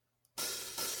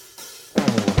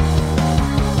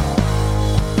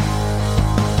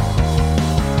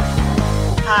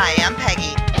Hi, I'm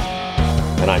Peggy.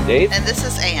 And I'm Dave. And this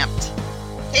is Amped.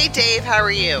 Hey, Dave, how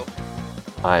are you?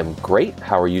 I'm great.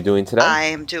 How are you doing today? I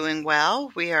am doing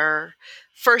well. We are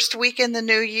first week in the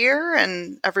new year,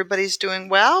 and everybody's doing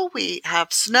well. We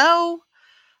have snow.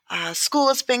 School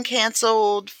has been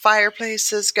canceled.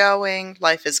 Fireplace is going.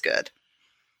 Life is good.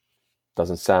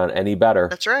 Doesn't sound any better.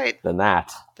 That's right. Than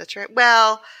that. That's right.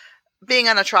 Well, being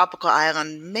on a tropical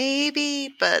island,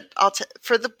 maybe, but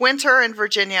for the winter in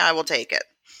Virginia, I will take it.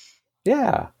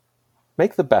 Yeah.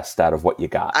 Make the best out of what you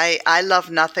got. I love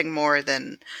nothing more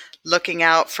than looking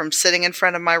out from sitting in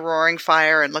front of my roaring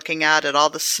fire and looking out at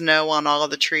all the snow on all of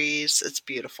the trees. It's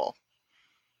beautiful.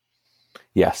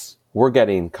 Yes. We're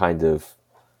getting kind of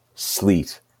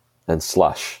sleet and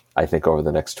slush, I think, over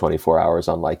the next 24 hours,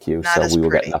 unlike you. Not so we will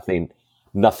pretty. get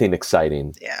nothing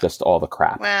exciting. Yeah. Just all the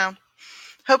crap. Well,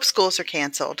 hope schools are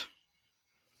canceled.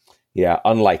 Yeah,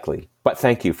 unlikely. But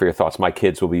thank you for your thoughts. My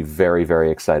kids will be very, very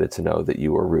excited to know that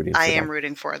you were rooting for them. I am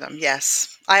rooting for them,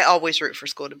 yes. I always root for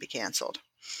school to be canceled.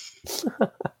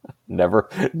 Never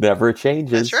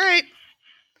changes. That's right.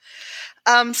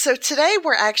 So today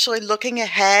we're actually looking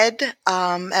ahead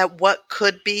at what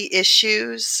could be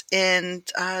issues in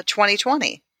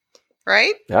 2020,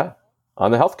 right? Yeah. On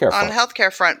the healthcare front. On the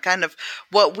healthcare front, kind of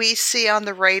what we see on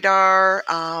the radar,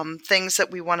 things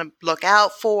that we want to look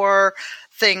out for,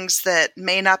 things that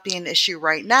may not be an issue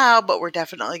right now, but we're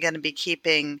definitely going to be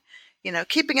keeping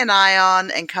an eye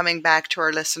on and coming back to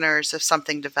our listeners if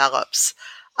something develops.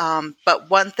 But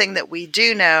one thing that we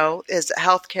do know is that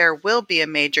healthcare will be a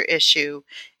major issue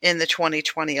in the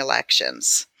 2020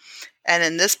 elections. And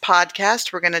in this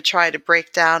podcast, we're going to try to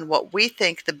break down what we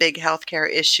think the big healthcare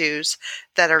issues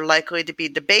that are likely to be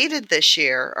debated this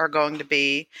year are going to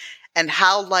be, and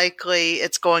how likely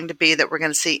it's going to be that we're going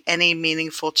to see any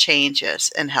meaningful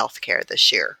changes in healthcare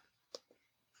this year.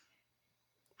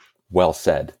 Well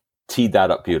said. Teed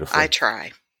that up beautifully. I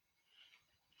try.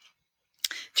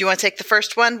 Do you want to take the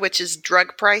first one, which is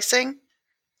drug pricing?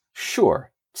 Sure.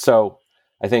 So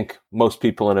I think most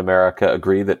people in America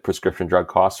agree that prescription drug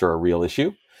costs are a real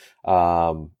issue.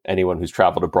 Anyone who's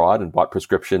traveled abroad and bought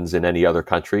prescriptions in any other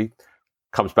country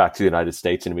comes back to the United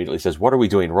States and immediately says, what are we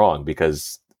doing wrong?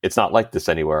 Because it's not like this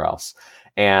anywhere else.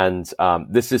 And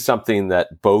this is something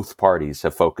that both parties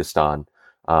have focused on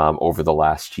over the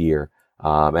last year.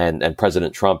 And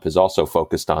President Trump has also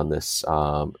focused on this,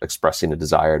 expressing a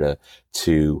desire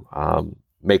to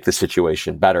make the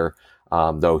situation better.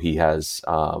 Though he's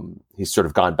sort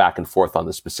of gone back and forth on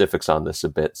the specifics on this a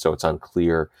bit, so it's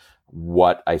unclear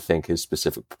what I think his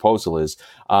specific proposal is.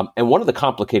 And one of the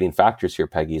complicating factors here,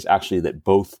 Peggy, is actually that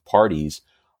both parties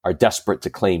are desperate to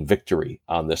claim victory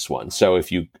on this one. So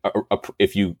if you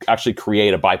actually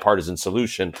create a bipartisan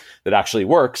solution that actually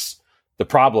works, the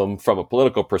problem from a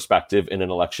political perspective in an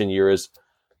election year is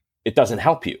it doesn't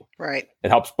help you. Right.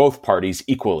 It helps both parties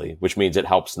equally, which means it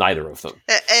helps neither of them.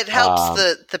 It helps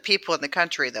the people in the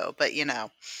country, though. But,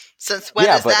 since when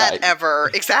is that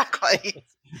ever? Exactly.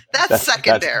 That's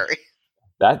secondary.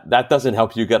 That doesn't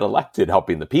help you get elected,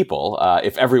 helping the people,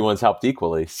 if everyone's helped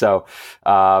equally. So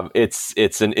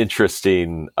it's an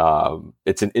interesting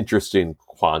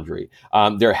quandary.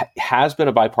 There has been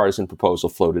a bipartisan proposal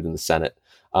floated in the Senate,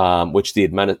 which the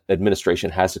administration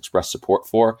has expressed support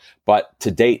for, but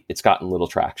to date, it's gotten little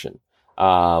traction.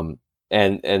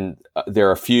 And there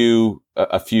are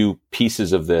a few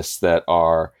pieces of this that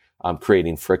are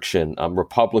creating friction.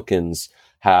 Republicans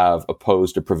have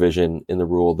opposed a provision in the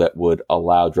rule that would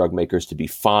allow drug makers to be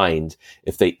fined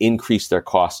if they increase their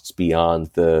costs beyond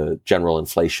the general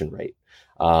inflation rate.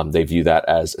 They view that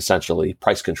as essentially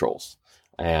price controls,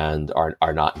 and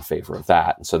are not in favor of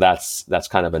that. And so that's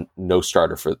kind of a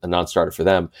non-starter for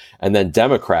them. And then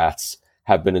Democrats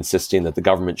have been insisting that the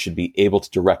government should be able to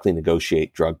directly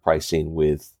negotiate drug pricing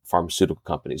with pharmaceutical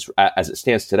companies. As it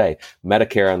stands today,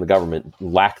 Medicare and the government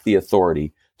lack the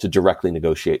authority to directly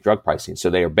negotiate drug pricing. So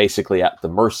they are basically at the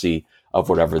mercy of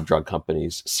whatever the drug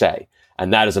companies say.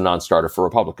 And that is a non-starter for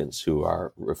Republicans, who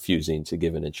are refusing to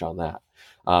give an inch on that.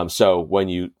 So when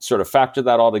you sort of factor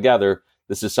that all together,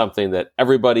 this is something that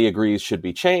everybody agrees should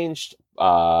be changed.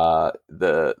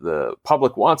 The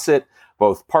public wants it.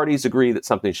 Both parties agree that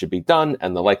something should be done,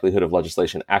 and the likelihood of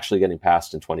legislation actually getting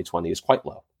passed in 2020 is quite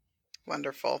low.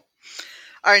 Wonderful.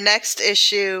 Our next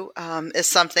issue is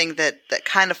something that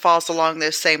kind of falls along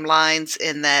those same lines,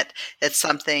 in that it's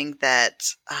something that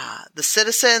the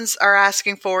citizens are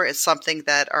asking for. It's something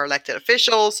that our elected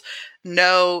officials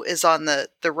know is on the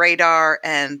radar,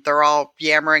 and they're all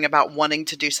yammering about wanting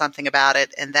to do something about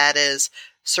it, and that is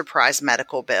surprise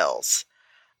medical bills.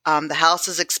 The House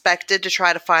is expected to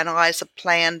try to finalize a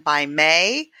plan by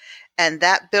May, and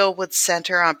that bill would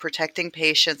center on protecting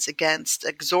patients against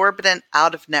exorbitant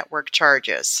out-of-network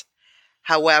charges.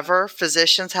 However,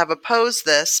 physicians have opposed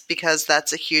this because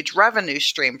that's a huge revenue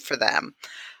stream for them.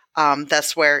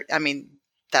 That's where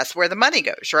the money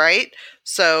goes, right?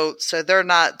 So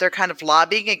they're kind of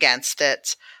lobbying against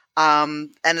it.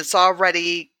 And it's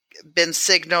already been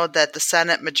signaled that the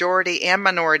Senate majority and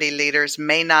minority leaders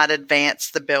may not advance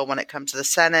the bill when it comes to the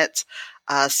Senate.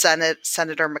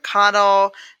 Senator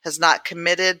McConnell has not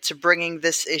committed to bringing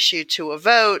this issue to a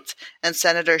vote, and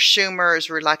Senator Schumer is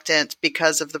reluctant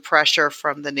because of the pressure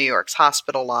from the New York's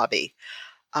hospital lobby.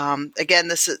 Again,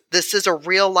 this is a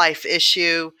real life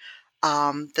issue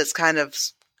that's kind of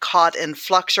caught in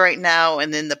flux right now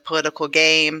and in the political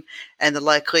game, and the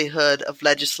likelihood of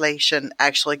legislation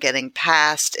actually getting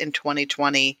passed in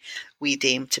 2020 we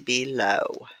deem to be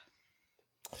low.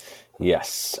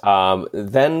 Yes.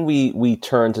 Then we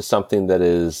turn to something that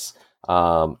is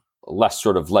less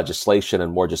sort of legislation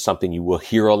and more just something you will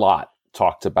hear a lot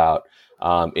talked about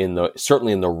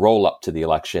certainly in the roll up to the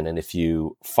election. And if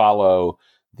you follow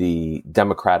the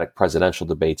Democratic presidential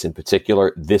debates in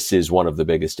particular, this is one of the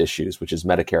biggest issues, which is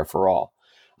Medicare for all.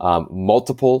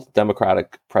 Multiple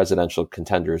Democratic presidential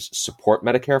contenders support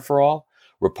Medicare for all.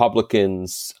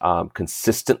 Republicans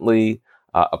consistently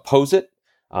oppose it.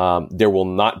 There will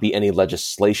not be any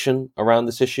legislation around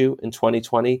this issue in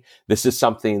 2020. This is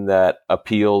something that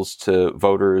appeals to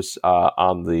voters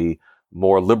on the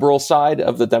more liberal side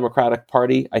of the Democratic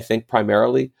Party, I think,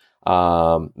 primarily.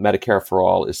 Medicare for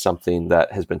all is something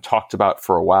that has been talked about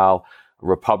for a while.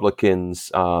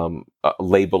 Republicans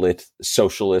label it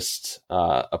socialist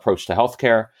approach to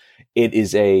healthcare. It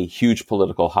is a huge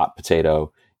political hot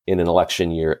potato in an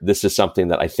election year. This is something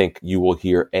that I think you will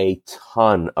hear a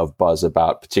ton of buzz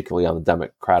about, particularly on the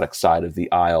Democratic side of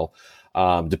the aisle,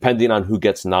 depending on who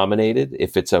gets nominated.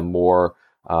 If it's a more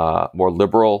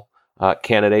liberal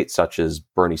candidate, such as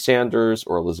Bernie Sanders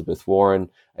or Elizabeth Warren,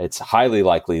 it's highly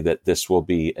likely that this will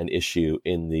be an issue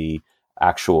in the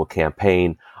actual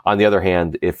campaign. On the other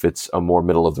hand, if it's a more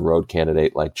middle of the road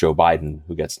candidate like Joe Biden,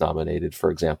 who gets nominated, for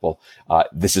example,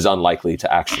 this is unlikely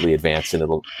to actually advance, and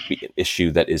it'll be an issue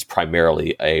that is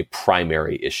primarily a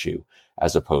primary issue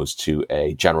as opposed to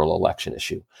a general election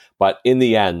issue. But in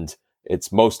the end,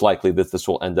 it's most likely that this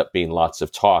will end up being lots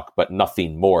of talk, but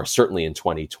nothing more, certainly in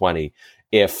 2020.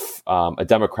 If a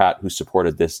Democrat who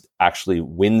supported this actually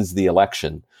wins the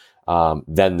election,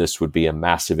 then this would be a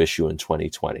massive issue in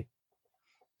 2020.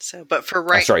 So, but for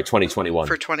 2021.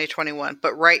 For 2021.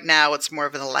 But right now, it's more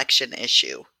of an election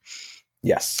issue.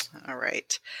 Yes. All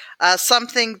right.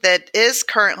 Something that is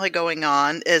currently going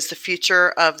on is the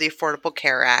future of the Affordable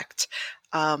Care Act.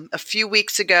 A few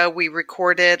weeks ago, we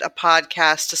recorded a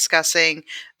podcast discussing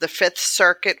the Fifth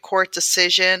Circuit Court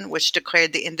decision, which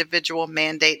declared the individual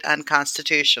mandate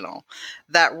unconstitutional.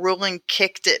 That ruling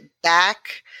kicked it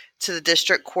back to the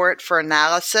district court for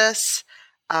analysis.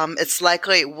 It's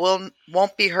likely it won't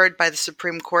be heard by the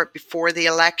Supreme Court before the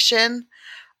election,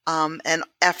 and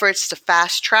efforts to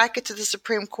fast track it to the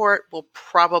Supreme Court will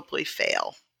probably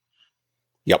fail.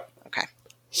 Yep. Okay.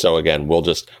 So again,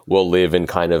 we'll live in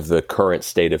kind of the current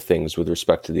state of things with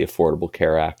respect to the Affordable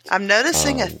Care Act. I'm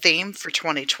noticing a theme for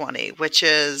 2020, which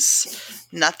is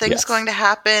nothing's going to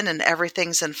happen and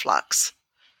everything's in flux.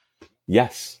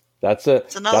 Yes, it's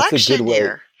an election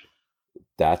year.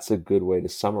 That's a good way to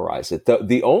summarize it.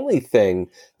 The only thing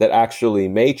that actually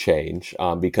may change,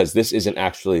 because this isn't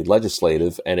actually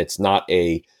legislative and it's not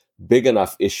a big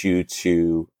enough issue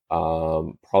to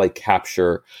probably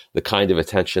capture the kind of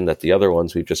attention that the other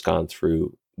ones we've just gone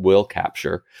through will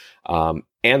capture,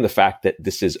 and the fact that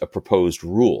this is a proposed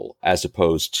rule as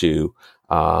opposed to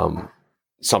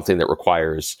something that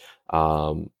requires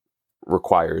the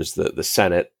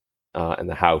Senate and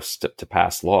the House to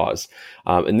pass laws.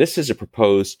 And this is a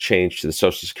proposed change to the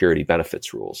Social Security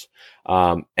benefits rules.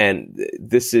 And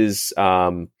this is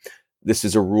a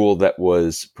rule that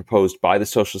was proposed by the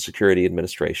Social Security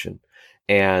Administration.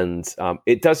 And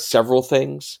it does several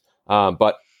things.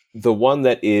 But the one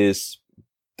that is,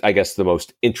 I guess, the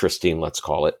most interesting, let's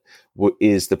call it,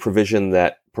 is the provision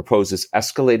that proposes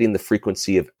escalating the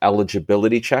frequency of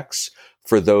eligibility checks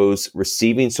for those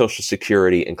receiving Social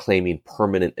Security and claiming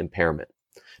permanent impairment.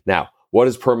 Now, what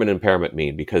does permanent impairment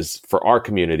mean? Because for our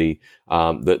community,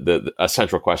 a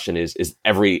central question is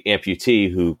every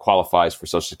amputee who qualifies for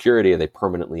Social Security, are they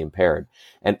permanently impaired?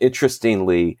 And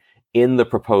interestingly, in the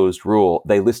proposed rule,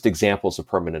 they list examples of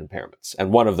permanent impairments.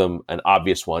 And one of them, an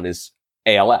obvious one, is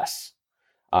ALS,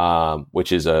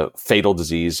 which is a fatal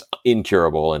disease,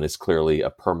 incurable, and is clearly a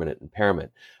permanent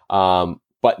impairment.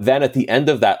 But then at the end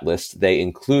of that list, they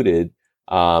included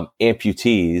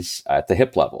amputees at the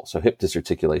hip level, so hip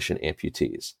dysarticulation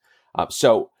amputees.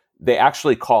 So they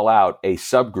actually call out a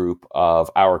subgroup of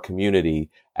our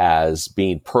community as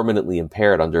being permanently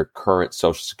impaired under current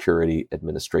Social Security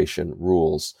Administration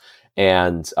rules.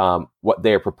 And what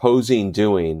they're proposing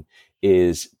doing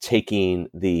is taking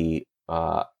the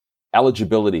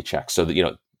eligibility check, so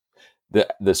that,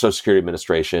 the Social Security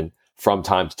Administration from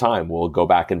time to time will go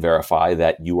back and verify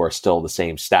that you are still the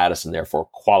same status and therefore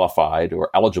qualified or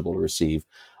eligible to receive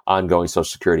ongoing Social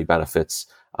Security benefits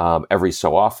every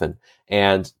so often.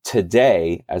 And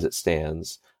today, as it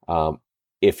stands,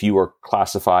 if you are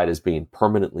classified as being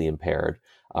permanently impaired,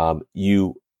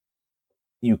 you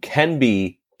can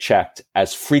be checked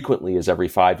as frequently as every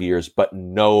 5 years, but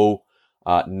no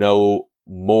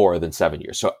more than 7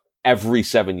 years. So every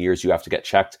 7 years you have to get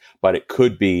checked, but it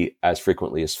could be as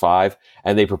frequently as 5.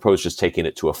 And they propose just taking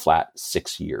it to a flat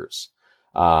 6 years.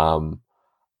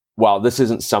 While this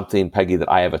isn't something, Peggy,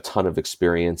 that I have a ton of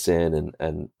experience in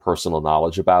and personal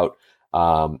knowledge about,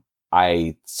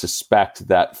 I suspect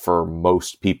that for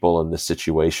most people in this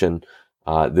situation,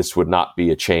 this would not be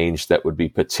a change that would be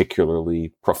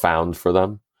particularly profound for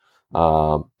them.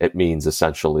 It means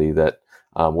essentially that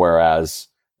whereas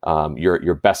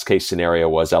your best case scenario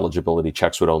was eligibility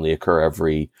checks would only occur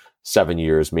every 7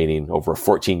 years, meaning over a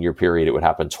 14-year period it would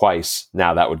happen twice.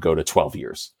 Now that would go to 12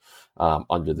 years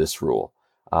under this rule.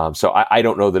 So I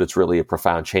don't know that it's really a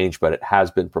profound change, but it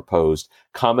has been proposed.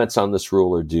 Comments on this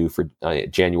rule are due for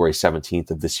January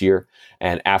 17th of this year.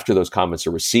 And after those comments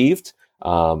are received,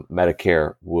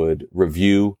 Medicare would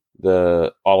review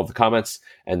all of the comments,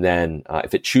 and then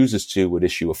if it chooses to, would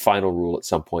issue a final rule at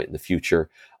some point in the future.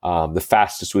 The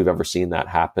fastest we've ever seen that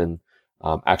happen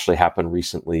actually happened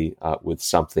recently with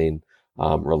something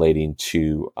relating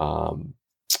to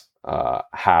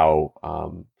how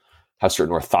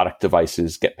certain orthotic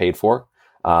devices get paid for.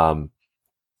 And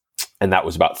that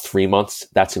was about 3 months.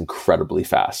 That's incredibly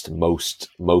fast. Most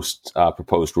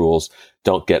proposed rules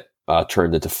don't get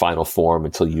turned into final form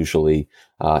until usually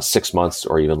 6 months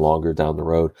or even longer down the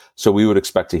road. So we would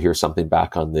expect to hear something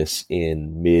back on this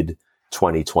in mid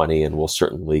 2020, and we'll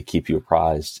certainly keep you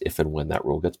apprised if and when that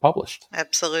rule gets published.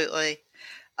 Absolutely.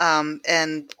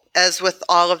 And as with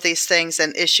all of these things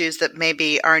and issues that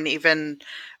maybe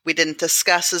we didn't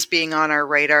discuss as being on our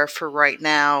radar for right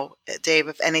now, Dave,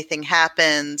 if anything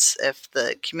happens, if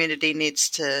the community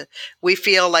we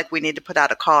feel like we need to put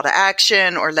out a call to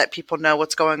action or let people know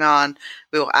what's going on,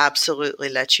 we will absolutely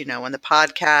let you know in the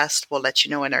podcast. We'll let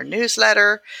you know in our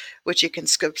newsletter, which you can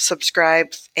subscribe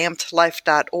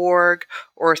ampedlife.org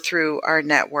or through our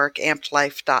network,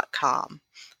 ampedlife.com.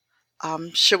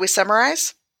 Should we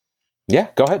summarize? Yeah,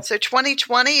 go ahead. So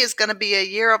 2020 is going to be a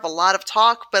year of a lot of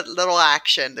talk, but little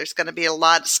action. There's going to be a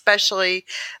lot, especially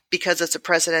because it's a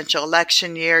presidential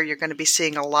election year. You're going to be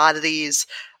seeing a lot of these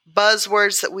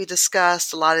buzzwords that we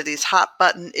discussed, a lot of these hot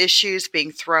button issues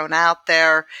being thrown out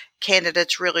there,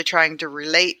 candidates really trying to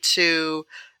relate to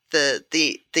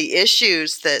the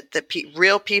issues that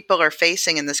real people are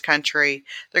facing in this country.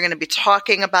 They're going to be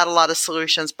talking about a lot of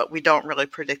solutions, but we don't really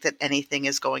predict that anything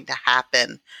is going to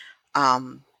happen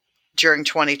during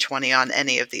 2020 on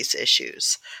any of these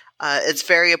issues.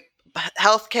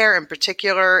 Healthcare in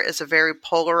particular is a very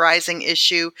polarizing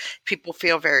issue. People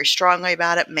feel very strongly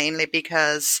about it, mainly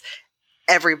because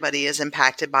everybody is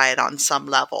impacted by it on some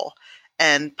level.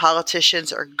 And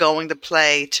politicians are going to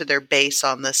play to their base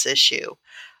on this issue.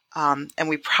 And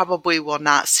we probably will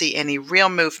not see any real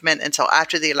movement until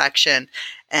after the election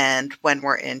and when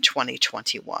we're in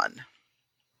 2021.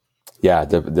 Yeah,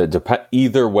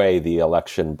 either way the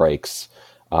election breaks,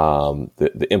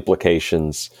 the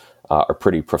implications are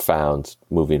pretty profound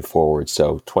moving forward.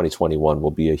 So 2021 will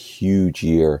be a huge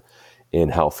year in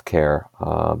healthcare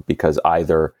because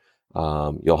either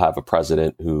you'll have a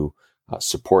president who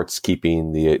supports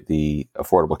keeping the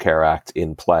Affordable Care Act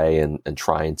in play and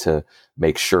trying to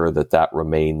make sure that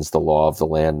remains the law of the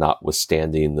land,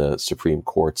 notwithstanding the Supreme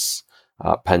Court's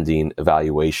pending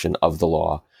evaluation of the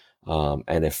law.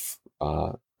 And if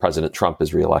President Trump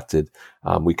is reelected,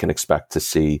 we can expect to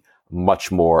see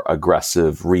much more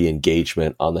aggressive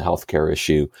re-engagement on the healthcare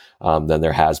issue than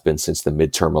there has been since the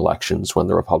midterm elections, when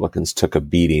the Republicans took a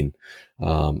beating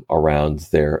around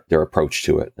their approach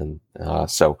to it. And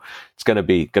so it's going to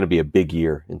be a big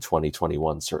year in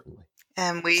 2021, certainly.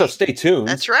 So stay tuned.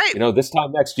 That's right. This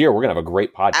time next year, we're going to have a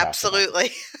great podcast. Absolutely.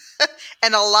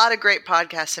 And a lot of great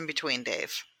podcasts in between,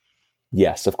 Dave.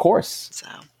 Yes, of course. So.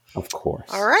 Of course.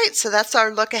 All right. So that's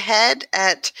our look ahead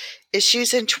at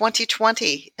issues in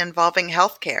 2020 involving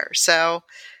healthcare. So,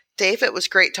 Dave, it was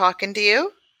great talking to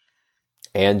you.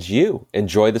 And you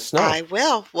enjoy the snow. I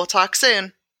will. We'll talk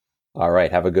soon. All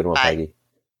right. Have a good one, Bye. Peggy.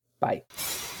 Bye.